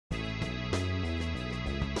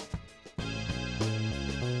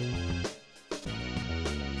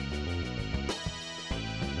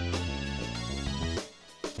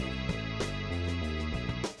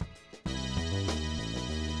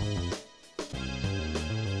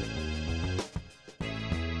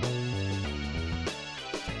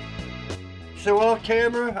so off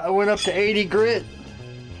camera, I went up to 80 grit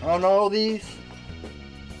on all these.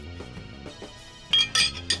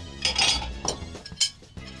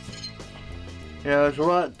 Yeah, it's a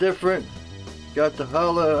lot different. Got the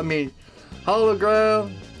hollow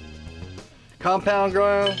ground, compound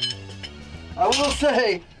ground. I will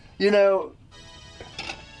say, you know,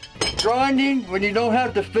 grinding when you don't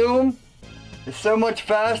have to film is so much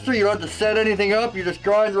faster. You don't have to set anything up, you just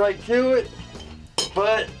grind right to it.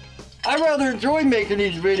 But I rather enjoy making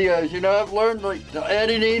these videos, you know. I've learned like the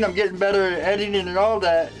editing, I'm getting better at editing and all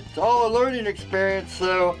that. It's all a learning experience,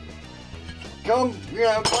 so come, you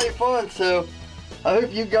know, play fun. So I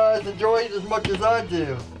hope you guys enjoy it as much as I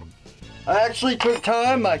do. I actually took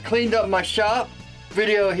time, I cleaned up my shop,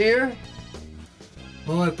 video here.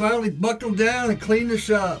 Well, I finally buckled down and cleaned the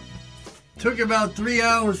shop. Took about 3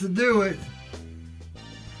 hours to do it.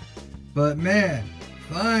 But man,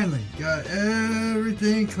 finally got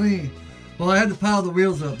everything clean. Well, I had to pile the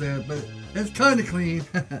wheels up there, but it's kind of clean.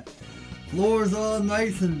 Floor's all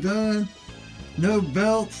nice and done. No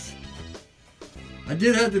belts. I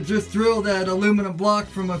did have to just drill that aluminum block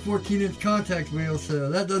from my 14-inch contact wheel, so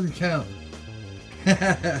that doesn't count.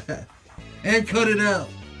 And cut it out.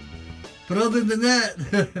 But other than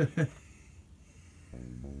that,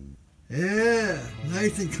 yeah,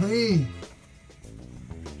 nice and clean.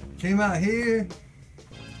 Came out here,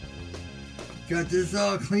 got this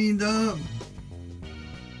all cleaned up.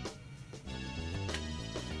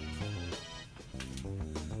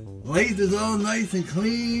 Lathe is all nice and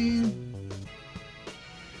clean.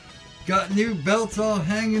 Got new belts all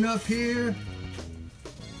hanging up here.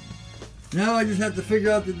 Now I just have to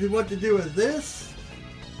figure out what to do with this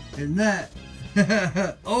and that.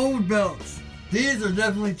 Old belts. These are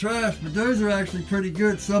definitely trash, but those are actually pretty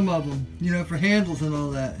good, some of them, you know, for handles and all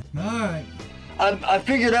that. Alright. I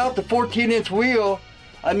figured out the 14-inch wheel.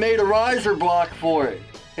 I made a riser block for it.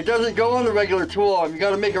 It doesn't go on the regular tool arm. You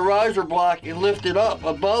got to make a riser block and lift it up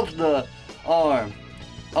above the arm.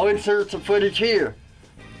 I'll insert some footage here.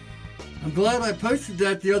 I'm glad I posted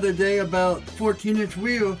that the other day about 14-inch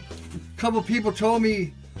wheel. A couple people told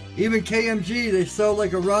me, even KMG, they sell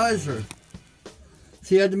like a riser.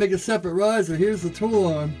 So you had to make a separate riser. Here's the tool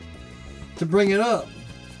arm to bring it up.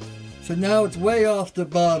 So now it's way off the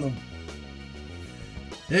bottom.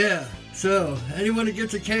 Yeah, so anyone that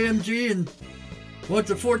gets a KMG and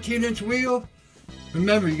wants a 14-inch wheel,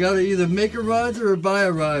 remember, you gotta either make a riser or buy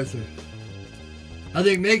a riser. I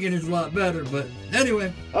think making is a lot better, but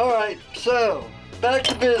anyway. Alright, so back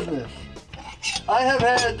to business. I have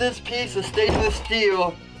had this piece of stainless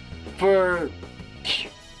steel for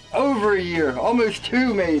over a year, almost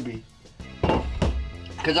 2 maybe.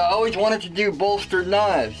 Because I always wanted to do bolstered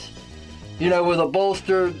knives, you know, with a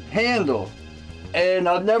bolstered handle. And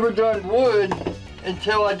I've never done wood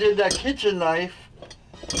until I did that kitchen knife.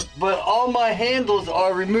 But all my handles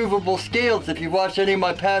are removable scales. If you watch any of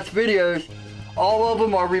my past videos, all of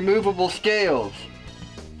them are removable scales.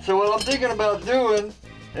 So what I'm thinking about doing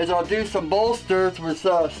is I'll do some bolsters with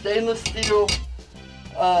stainless steel,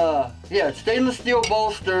 stainless steel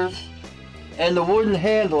bolsters and the wooden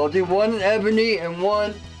handle. I'll do one in ebony and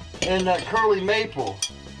one in that curly maple.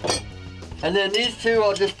 And then these two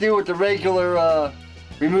I'll just do with the regular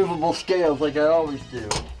removable scales like I always do.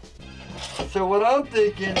 So what I'm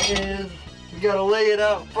thinking is we gotta lay it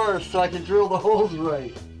out first so I can drill the holes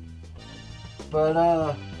right.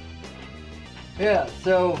 But yeah,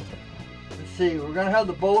 so let's see, we're gonna have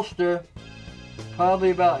the bolster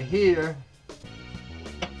probably about here.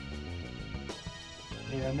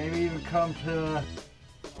 Yeah, maybe even come to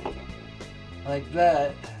like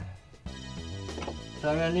that. So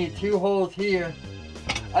I'm gonna need 2 holes here.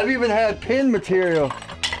 I've even had pin material.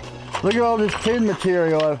 Look at all this pin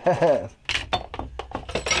material I've had.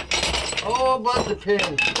 Oh, a bunch of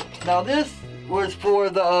pins. Now this was for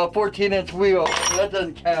the 14-inch wheel, so that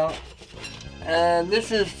doesn't count. And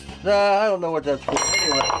this is, I don't know what that's for.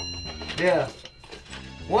 Anyway, yeah.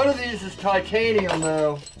 One of these is titanium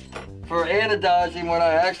though, for anodizing. When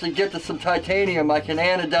I actually get to some titanium, I can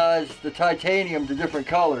anodize the titanium to different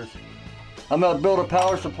colors. I'm gonna build a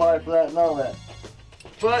power supply for that and all that.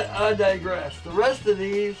 But I digress. The rest of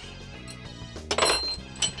these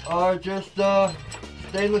are just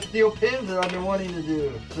stainless steel pins that I've been wanting to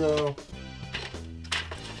do. So,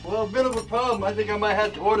 well, a bit of a problem. I think I might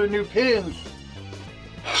have to order new pins.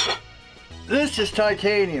 This is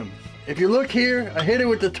titanium. If you look here, I hit it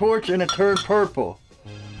with the torch and it turned purple.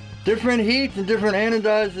 Different heats and different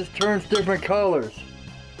anodizes turns different colors.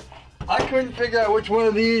 I couldn't figure out which one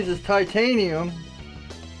of these is titanium.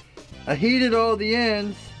 I heated all the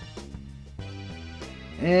ends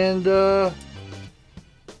and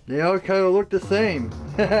They all kind of look the same.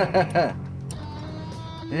 Yeah,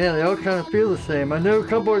 they all kind of feel the same. I know a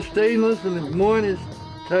couple are stainless and one is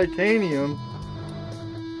titanium.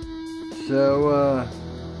 So,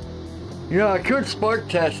 you know, I could spark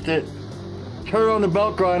test it. Turn on the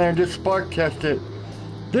belt grinder and just spark test it.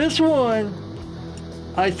 This one,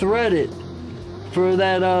 I threaded for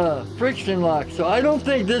that friction lock. So I don't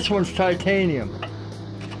think this one's titanium.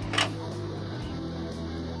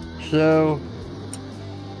 So,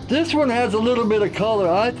 this one has a little bit of color.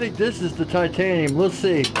 I think this is the titanium. Let's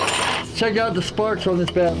see. Let's check out the sparks on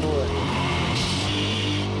this bad boy.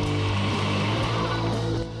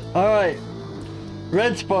 Alright.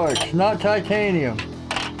 Red sparks, not titanium.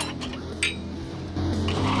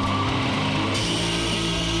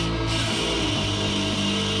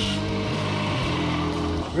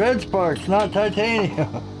 Red sparks, not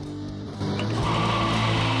titanium.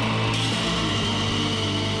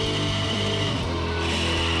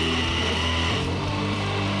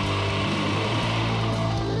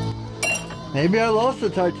 Maybe I lost the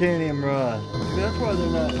titanium rod. Maybe that's why they're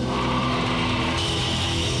not.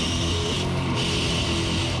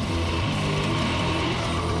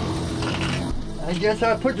 I guess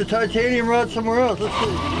I put the titanium rod somewhere else. Let's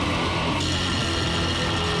see.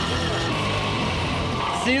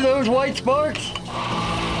 See those white sparks?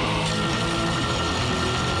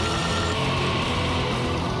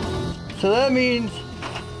 So that means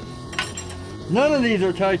none of these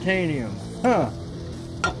are titanium. Huh.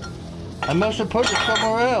 I must have put it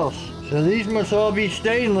somewhere else. So these must all be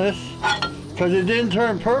stainless because it didn't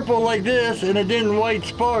turn purple like this and it didn't white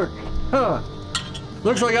spark. Huh.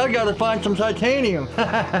 Looks like I gotta find some titanium.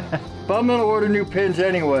 But I'm gonna order new pins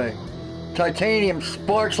anyway. Titanium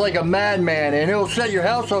sparks like a madman and it'll set your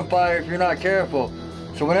house on fire if you're not careful.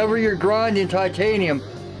 So whenever you're grinding titanium,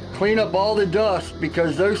 clean up all the dust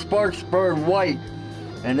because those sparks burn white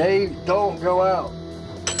and they don't go out.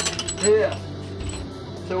 Yeah.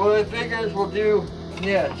 So what I figure is we'll do,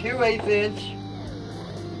 yeah, 2 1/8 inch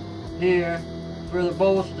here for the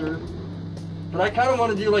bolster. But I kind of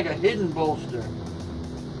want to do like a hidden bolster.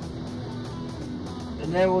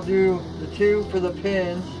 And then we'll do the 2 for the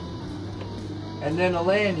pins. And then a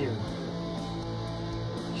lanyard.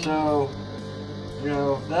 So, you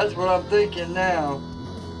know, that's what I'm thinking now.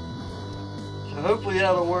 So hopefully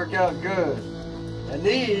that'll work out good. And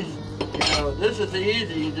these, you know, this is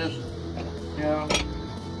easy. You just, you know,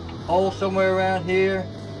 hole somewhere around here,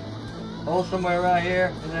 hole somewhere around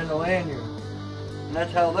here, and then the lanyard. And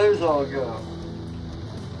that's how those all go.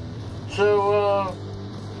 So,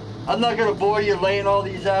 I'm not going to bore you laying all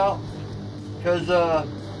these out, because,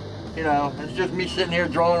 you know, it's just me sitting here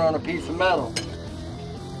drawing on a piece of metal.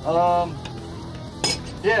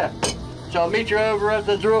 Yeah, so I'll meet you over at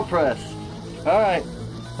the drill press. Alright,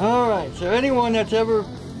 so anyone that's ever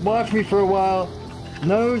watched me for a while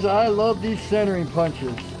knows I love these centering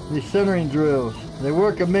punches. These centering drills. They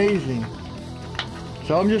work amazing.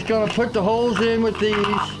 So I'm just going to put the holes in with these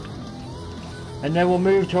and then we'll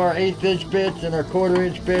move to our 1/8 inch bits and our 1/4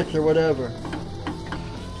 inch bits or whatever.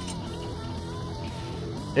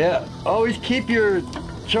 Yeah, always keep your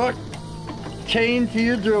chuck chained to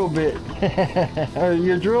your drill bit or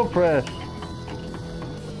your drill press.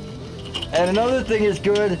 And another thing is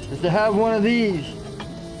good is to have one of these.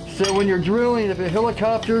 So when you're drilling, if it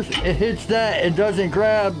helicopters, it hits that, it doesn't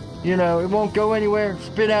grab, you know, it won't go anywhere,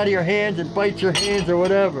 spin out of your hands and bite your hands or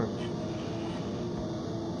whatever.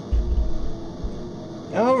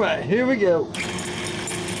 Alright, here we go.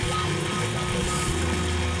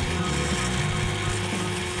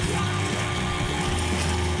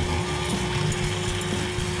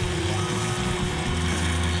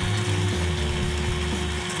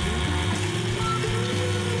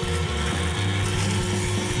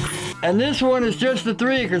 And this one is just the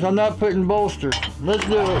 3 because I'm not putting bolsters. Let's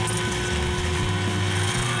do it.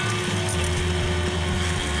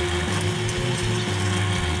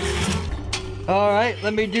 Alright,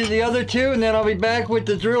 let me do the other 2 and then I'll be back with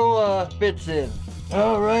the drill bits in.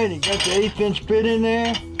 Alright, got the 1/8 inch bit in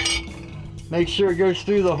there. Make sure it goes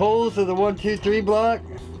through the holes of the 1, 2, 3 block.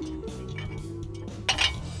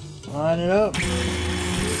 Line it up.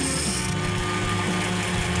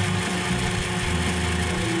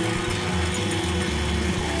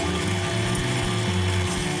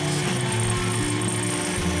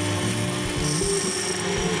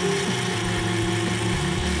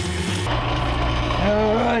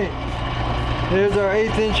 Alright, here's our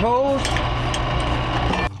 1/8 inch holes.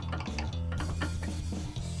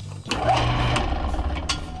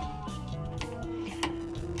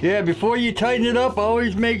 Yeah, before you tighten it up,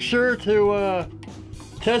 always make sure to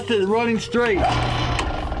test it running straight.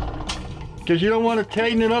 because you don't want to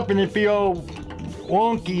tighten it up and it be all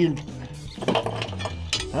wonky.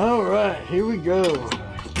 And all right, here we go.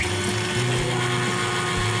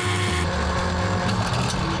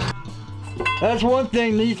 That's one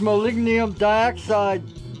thing, these molybdenum dioxide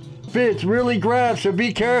bits really grab, so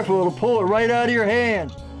be careful, it'll pull it right out of your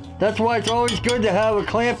hand. That's why it's always good to have a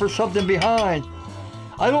clamp or something behind.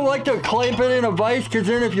 I don't like to clamp it in a vise, because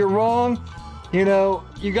then if you're wrong, you know,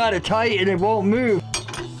 you got it tight and it won't move.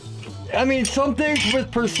 I mean, some things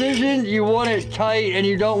with precision, you want it tight and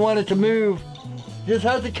you don't want it to move. You just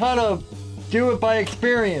have to kind of do it by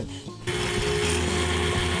experience.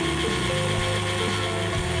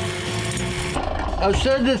 I've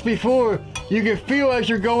said this before, you can feel as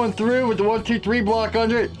you're going through with the 1, 2, 3 block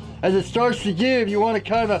under it, as it starts to give, you want to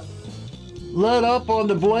kind of let up on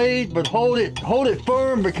the blade, but hold it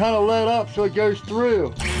firm, but kind of let up so it goes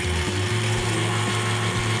through.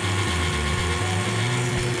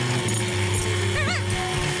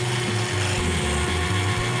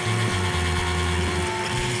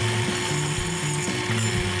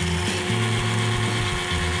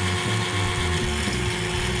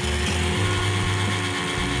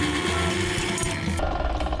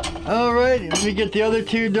 Alright, let me get the other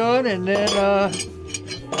two done, and then,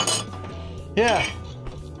 yeah,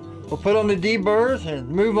 we'll put on the deburrs and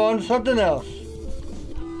move on to something else.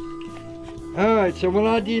 Alright, so when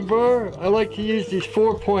I deburr, I like to use these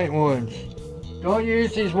 4-point ones. Don't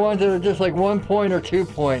use these ones that are just like 1 point or 2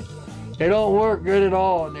 point. They don't work good at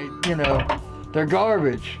all, and they, you know, they're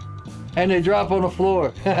garbage. And they drop on the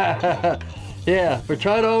floor. Yeah, but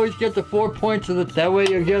try to always get the 4 points of that way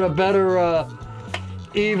you'll get a better,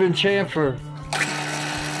 even chamfer.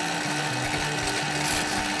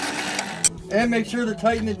 And make sure to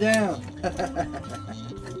tighten it down.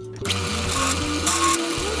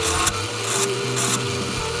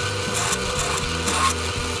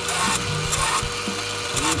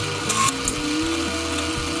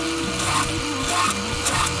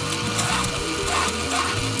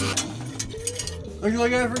 Looks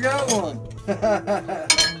like I forgot one.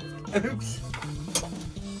 Oops.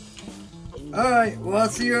 Alright, well, I'll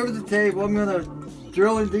see you over the table. I'm gonna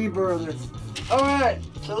drill and deburr this. Alright,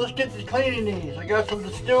 so let's get to cleaning these. I got some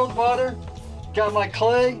distilled water, got my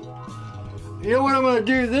clay. You know what I'm gonna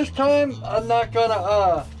do this time? I'm not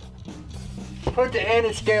gonna put the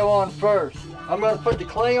anti-scale on first. I'm gonna put the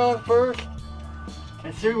clay on first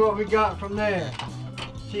and see what we got from there.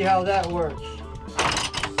 See how that works.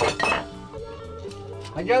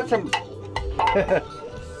 I got some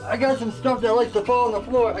I got some stuff that likes to fall on the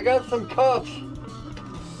floor. I got some cups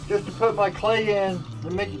just to put my clay in to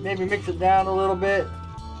maybe mix it down a little bit,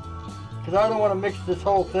 because I don't want to mix this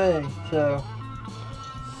whole thing, so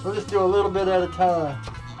we'll just do a little bit at a time.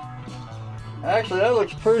 Actually, that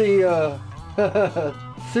looks pretty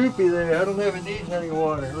soupy there. I don't know if it needs any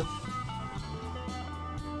water.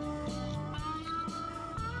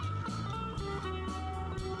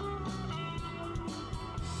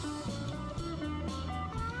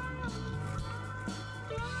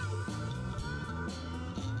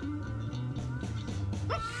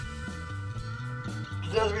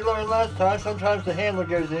 As we learned last time, sometimes the handle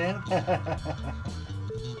goes in.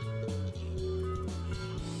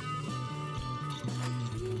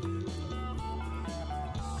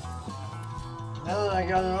 Now that I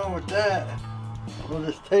got it on with that, we'll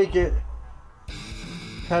just take it,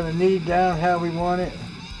 kind of knead down how we want it,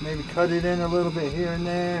 maybe cut it in a little bit here and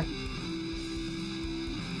there.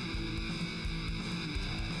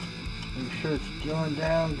 Make sure it's going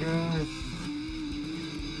down good.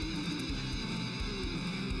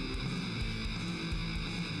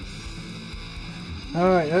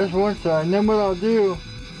 Alright, there's one side, and then what I'll do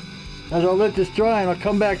is I'll let this dry and I'll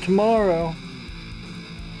come back tomorrow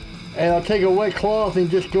and I'll take a wet cloth and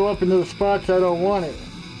just go up into the spots I don't want it.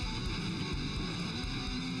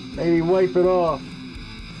 Maybe wipe it off.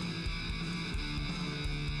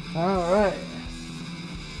 Alright.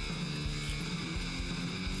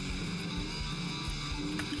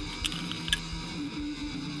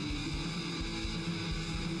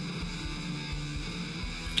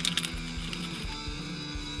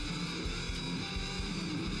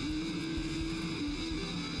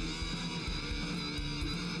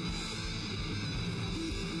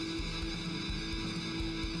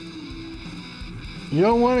 You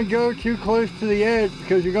don't want to go too close to the edge,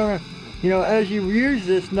 because you're going to, you know, as you use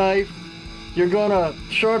this knife, you're going to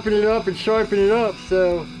sharpen it up and sharpen it up.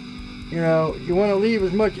 So, you know, you want to leave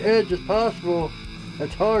as much edge as possible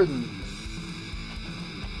that's hardened.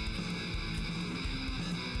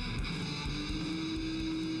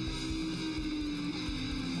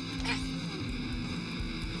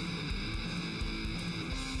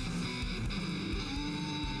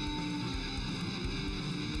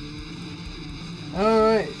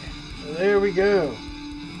 we go.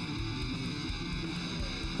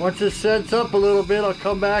 Once this sets up a little bit, I'll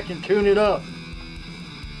come back and tune it up.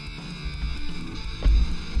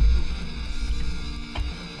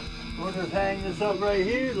 We'll just hang this up right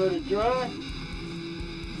here, let it dry.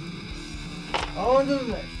 On to the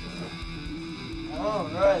next one.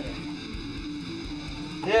 Alrighty.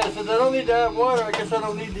 Yeah, since I don't need to have water, I guess I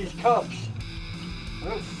don't need these cups.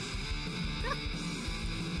 Oops.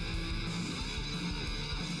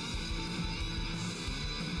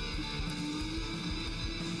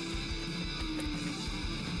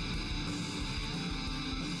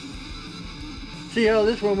 See how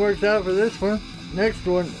this one works out for this one. Next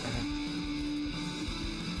one.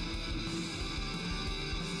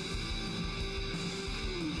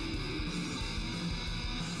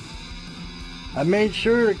 I made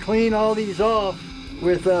sure to clean all these off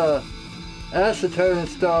with acetone and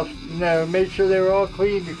stuff. You know, made sure they were all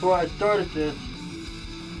clean before I started this.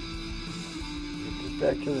 Get this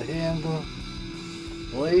back to the handle.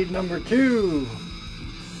 Blade number 2.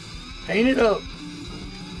 Paint it up.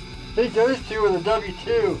 I think those two are the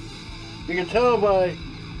W2. You can tell by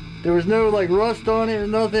there was no like rust on it or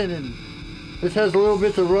nothing, and this has a little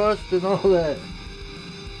bits of rust and all that.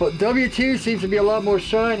 But W2 seems to be a lot more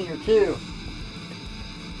shinier too.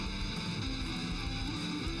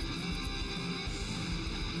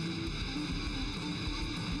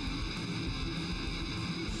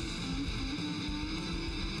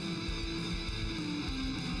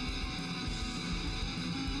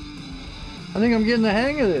 I think I'm getting the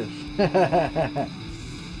hang of this.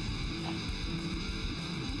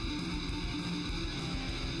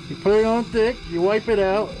 You put it on thick, you wipe it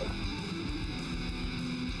out,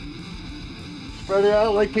 spread it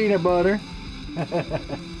out like peanut butter.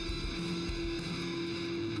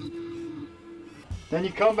 Then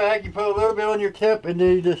you come back, you put a little bit on your tip, and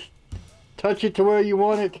then you just touch it to where you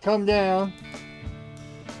want it to come down.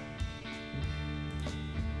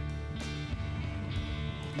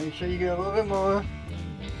 Make sure you get a little bit more.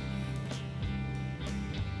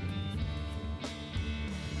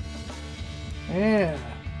 Yeah,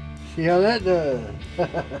 see how that does.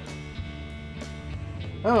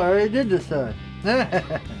 Oh, I already did this side.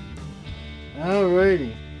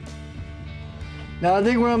 Alrighty. Now I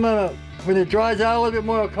think when it dries out a little bit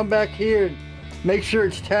more, I'll come back here and make sure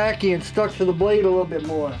it's tacky and stuck to the blade a little bit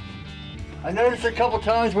more. I noticed a couple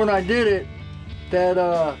times when I did it that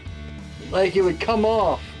like it would come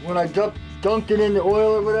off when I dunked it in the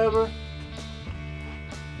oil or whatever.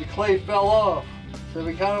 The clay fell off. So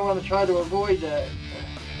we kind of want to try to avoid that.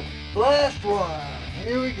 Last one.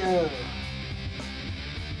 Here we go.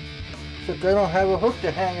 Except I don't have a hook to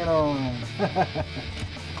hang it on.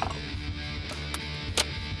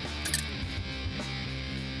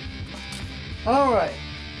 Alright.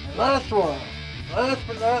 Last one. Last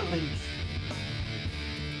but not least.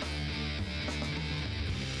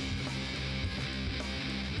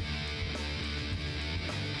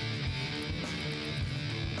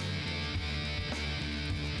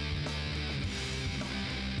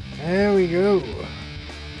 There we go.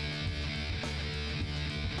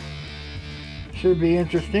 Should be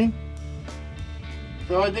interesting.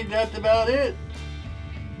 So I think that's about it.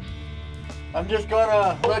 I'm just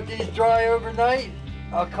gonna let these dry overnight.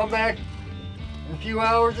 I'll come back in a few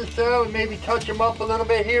hours or so and maybe touch them up a little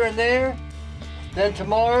bit here and there. Then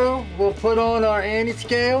tomorrow we'll put on our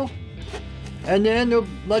anti-scale and then we'll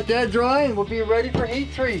let that dry and we'll be ready for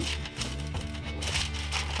heat treat.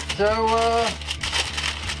 So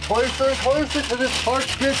closer and closer to this Park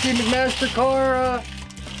 50 MasterCar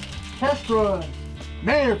test run.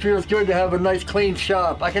 Man, it feels good to have a nice clean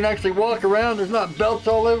shop. I can actually walk around, there's not belts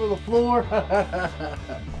all over the floor.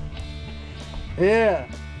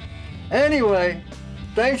 Yeah. Anyway,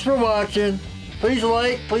 thanks for watching. Please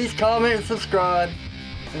like, please comment and subscribe.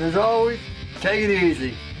 And as always, take it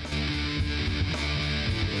easy.